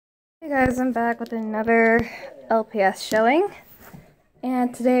Hey guys, I'm back with another LPS showing,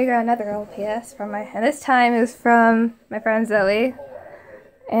 and today I got another LPS and this time it was from my friend Zoe,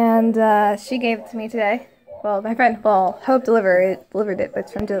 and she gave it to me today. Well, my friend, Hope delivered it, but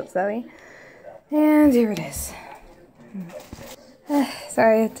it's from Zoe, and here it is.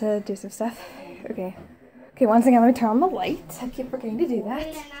 Sorry, I had to do some stuff. Okay, once again, let me turn on the light. I keep forgetting to do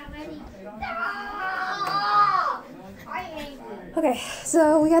that. Okay,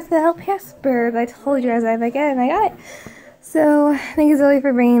 so we got the Lps Bird. I told you guys I'd like it, and I got it. So, thank you Zoe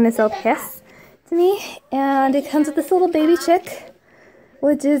for bringing this Lps to me. And it comes with this little baby chick,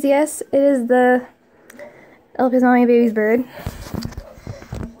 which is, yes, it is the Lps Mommy Baby's Bird.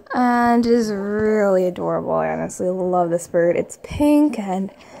 And it is really adorable. I honestly love this bird. It's pink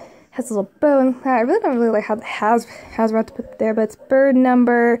and has a little bow and I really don't like how the Hasbro to put there, but it's bird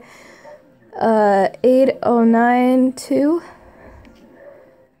number 8092.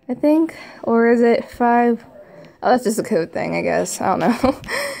 I think, or is it 5? Oh, that's just a code thing, I guess. I don't know.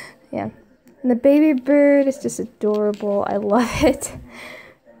 Yeah, and the baby bird is just adorable. I love it.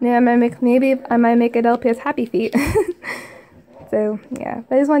 Yeah, maybe I might make it LPS Happy Feet. So yeah,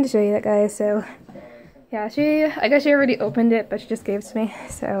 I just wanted to show you that, guys. So yeah, I guess she already opened it, but she just gave it to me.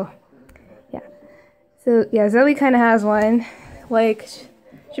 So yeah, Zoe kind of has one. Like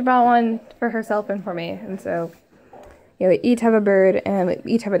she bought one for herself and for me, and so. Yeah, we each have a bird and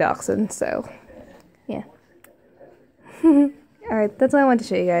we each have a dachshund, so yeah. Alright, that's what I wanted to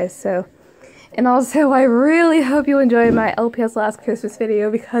show you guys. So, and also I really hope you enjoyed my LPS last Christmas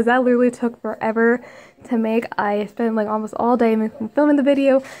video because that literally took forever to make. I spent like almost all day filming the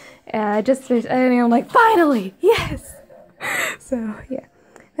video and I just finished editing and I'm like, finally, yes! So yeah.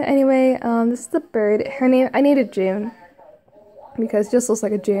 But anyway, this is the bird. Her name, I named it June because it just looks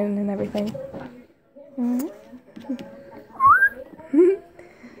like a June and everything.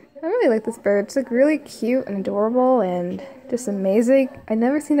 I really like this bird. It's like really cute and adorable and just amazing. I've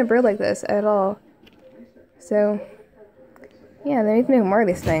never seen a bird like this at all. So yeah, they need to make more of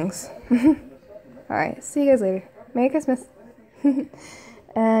these things. Alright, see you guys later. Merry Christmas.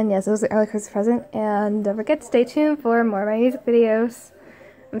 And yes, it was an early Christmas present. And don't forget to stay tuned for more of my music videos.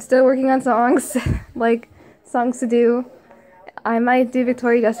 I'm still working on songs, like songs to do. I might do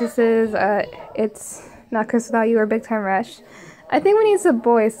Victoria Justice's It's Not Christmas Without You or Big Time Rush. I think we need some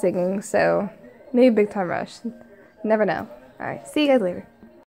boys singing, so maybe Big Time Rush. Never know. Alright, see you guys later.